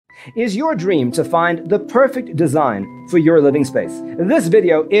Is your dream to find the perfect design for your living space? This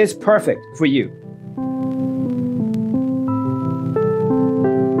video is perfect for you.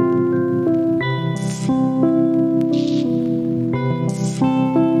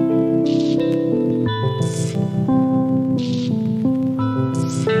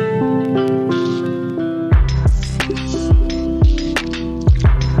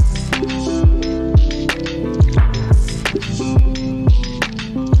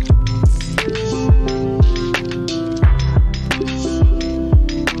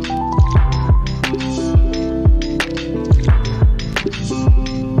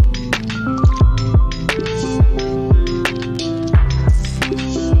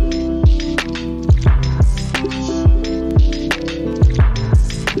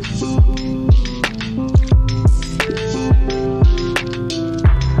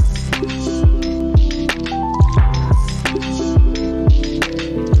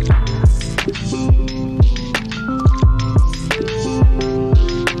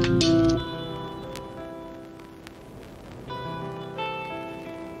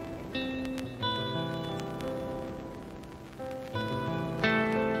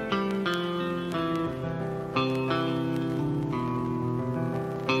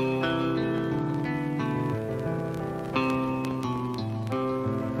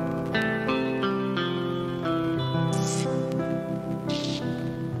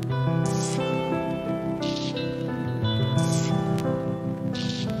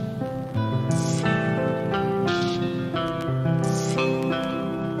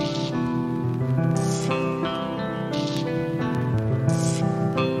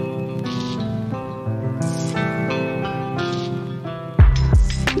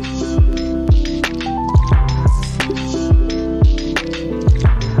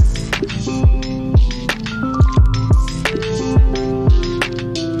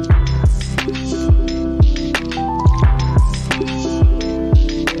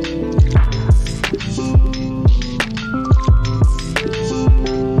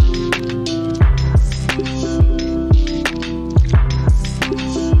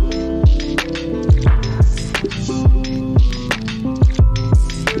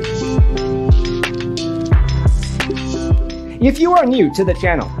 If you are new to the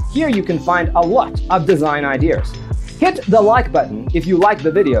channel, here you can find a lot of design ideas. Hit the like button if you like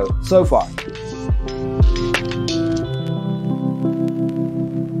the video so far.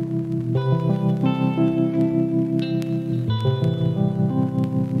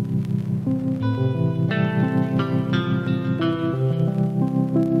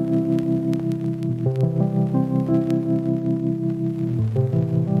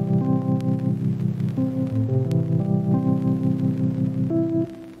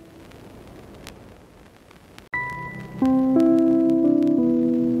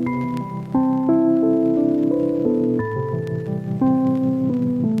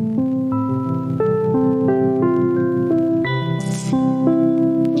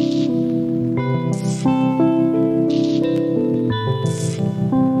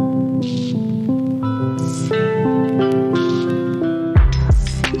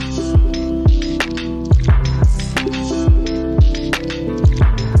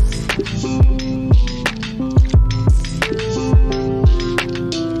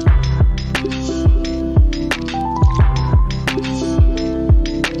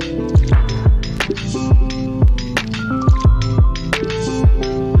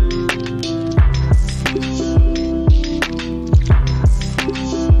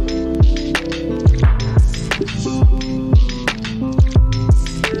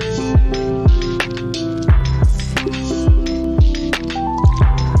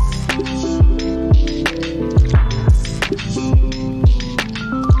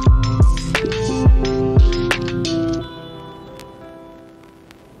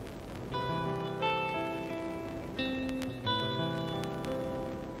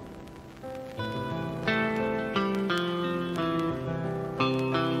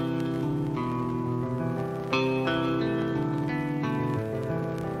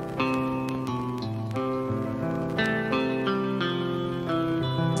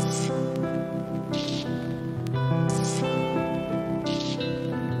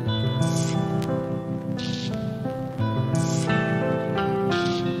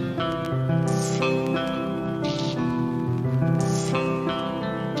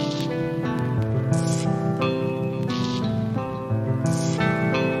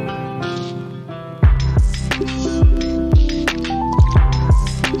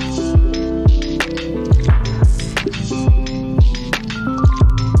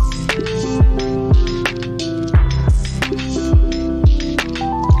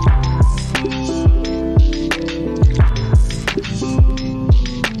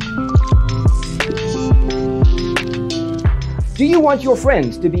 want your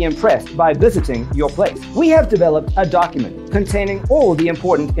friends to be impressed by visiting your place. We have developed a document containing all the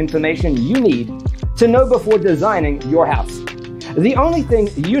important information you need to know before designing your house. The only thing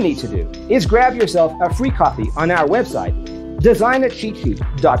you need to do is grab yourself a free copy on our website,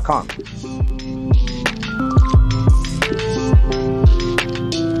 designacheatsheet.com.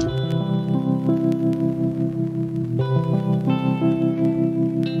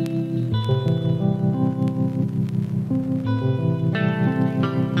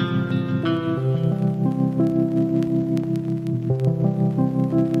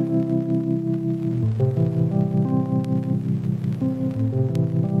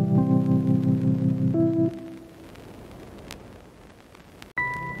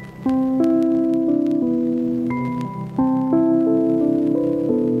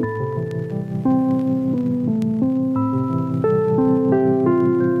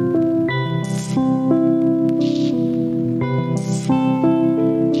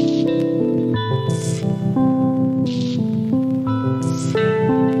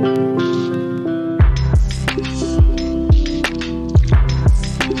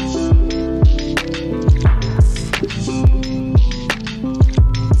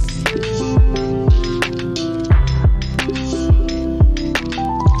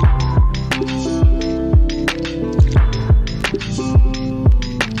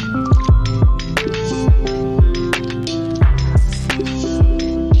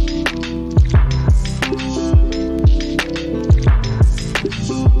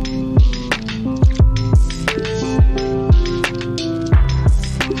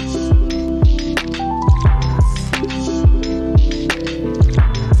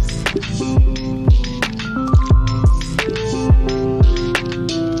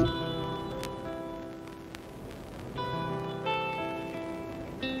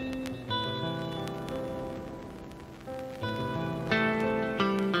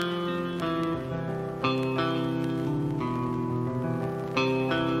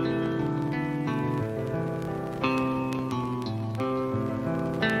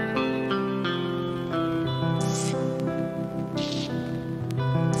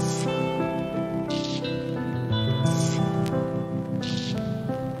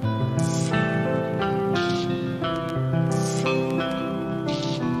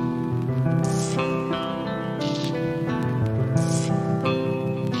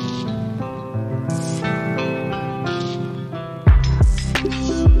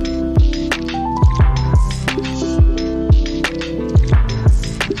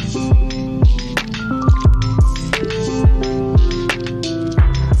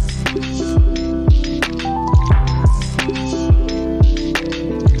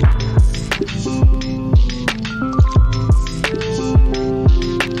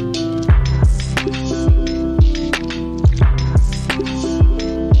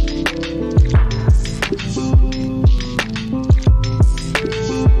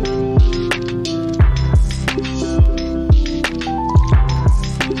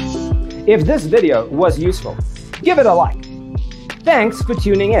 If this video was useful, give it a like. Thanks for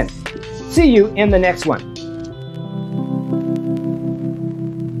tuning in. See you in the next one.